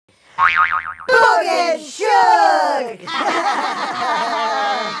Boog N Shoog!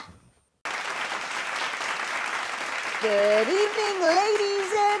 Good evening,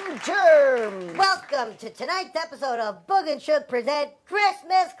 ladies and germs. Welcome to tonight's episode of Boog N Shoog present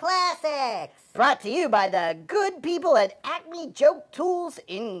Christmas Classics. Brought to you by the good people at Acme Joke Tools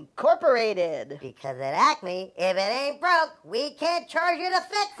Incorporated. Because at Acme, if it ain't broke, we can't charge you to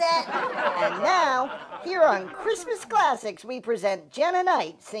fix it. And now, here on Christmas Classics, we present Jenna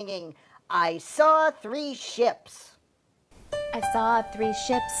Knight singing I Saw Three Ships. I saw three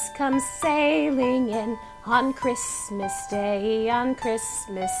ships come sailing in on Christmas Day, on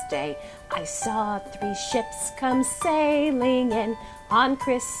Christmas Day. I saw three ships come sailing in on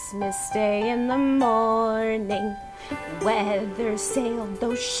Christmas Day in the morning. Weather sailed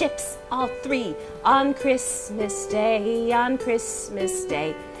those ships, all three, on Christmas Day, on Christmas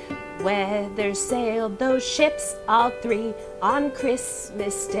Day. Weather sailed those ships, all three, on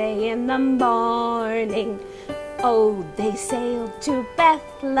Christmas Day in the morning. Oh, they sailed to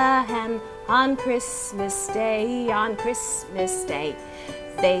Bethlehem on Christmas Day, on Christmas Day.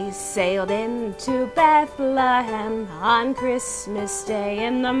 They sailed into Bethlehem on Christmas Day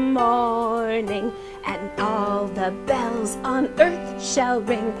in the morning. And all the bells on earth shall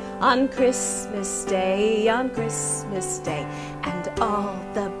ring on Christmas Day, on Christmas Day. And all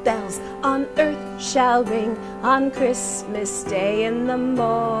the bells on earth shall ring on Christmas Day in the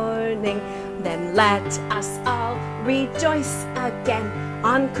morning. Then let us all rejoice again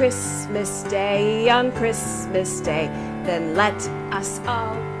on Christmas Day, on Christmas Day. Then let us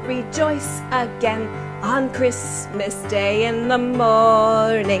all rejoice again on Christmas Day in the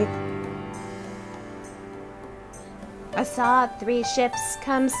morning. I saw three ships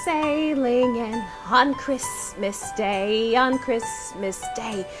come sailing in on Christmas Day, on Christmas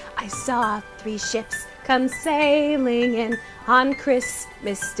Day. I saw three ships come sailing in on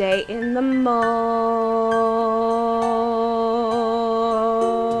Christmas Day in the morning.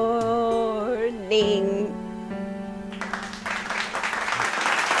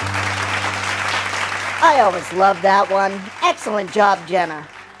 I always loved that one. Excellent job, Jenna.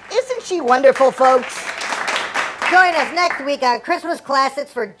 Isn't she wonderful, folks? Join us next week on Christmas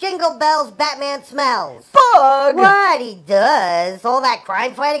Classics for Jingle Bells Batman Smells. Boog! What? He does. All that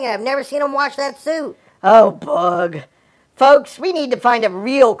crime fighting, and I've never seen him wash that suit. Oh, Boog. Folks, we need to find a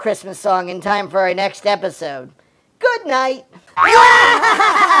real Christmas song in time for our next episode. Good night.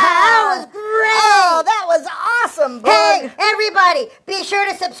 That was great! Oh, that was awesome, Boog. Hey, everybody, be sure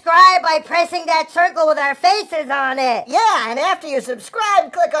to subscribe by pressing that circle with our faces on it. Yeah, and after you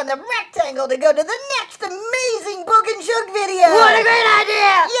subscribe, click on the rectangle to go to the next amazing Boog N Shoog video. What a great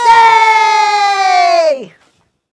idea! Yay!